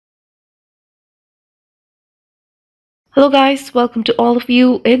Hello guys, welcome to all of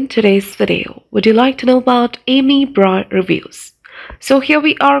you in today's video. Would you like to know about Ammie Bra Reviews? So here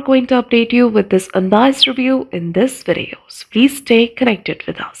we are going to update you with this unbiased review in this video. So please stay connected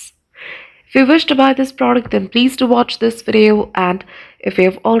with us. If you wish to buy this product, then please do watch this video, and if you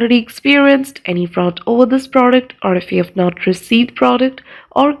have already experienced any fraud over this product, or if you have not received product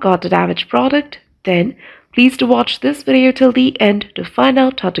or got a damaged product, then please do watch this video till the end to find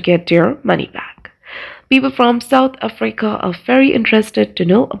out how to get your money back. People from South Africa are very interested to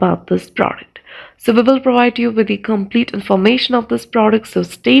know about this product. So we will provide you with the complete information of this product, so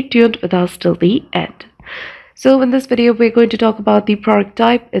stay tuned with us till the end. So in this video, we're going to talk about the product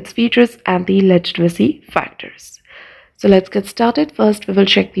type, its features, and the legitimacy factors. So let's get started. First, we will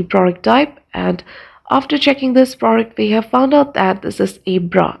check the product type, and after checking this product, we have found out that this is a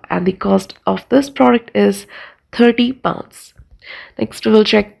bra, and the cost of this product is £30. Next, we will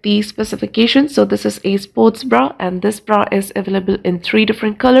check the specifications. So this is a sports bra, and this bra is available in 3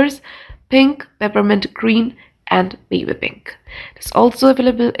 different colors: pink, peppermint green, and baby pink. It is also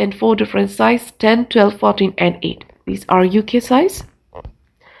available in 4 different sizes: 10, 12, 14, and 8. These are UK size.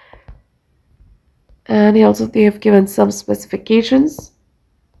 And they have given some specifications.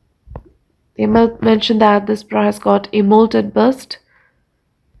 They mentioned that this bra has got a molded bust.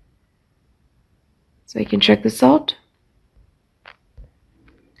 So you can check this out.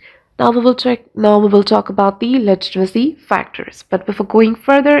 Now we will talk about the legitimacy factors. But before going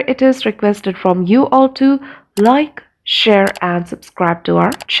further, it is requested from you all to like, share, and subscribe to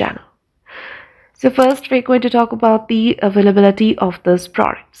our channel. So first, we're going to talk about the availability of this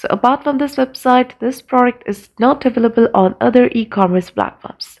product. So apart from this website, this product is not available on other e-commerce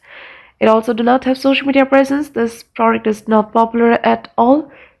platforms. It also do not have social media presence. This product is not popular at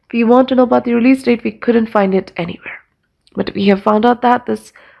all. If you want to know about the release date, we couldn't find it anywhere. But we have found out that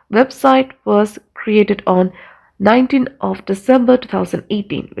this website was created on 19th of December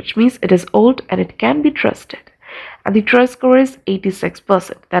 2018, which means it is old and it can be trusted. And the trust score is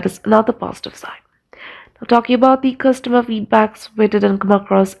 86%. That is another positive sign. Now, talking about the customer feedbacks, we didn't come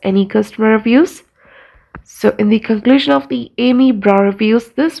across any customer reviews. So in the conclusion of the Ammie Bra Reviews,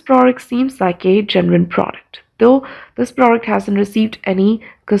 this product seems like a genuine product. Though this product hasn't received any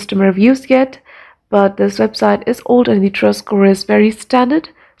customer reviews yet, but this website is old and the trust score is very standard.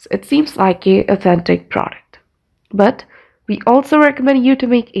 So it seems like an authentic product. But we also recommend you to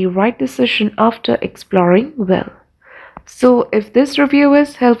make a right decision after exploring well. So if this review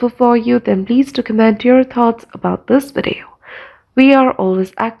is helpful for you, then please do comment your thoughts about this video. We are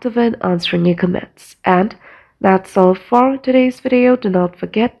always active in answering your comments. And that's all for today's video. Do not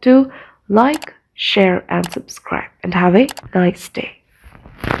forget to like, share, and subscribe. And have a nice day.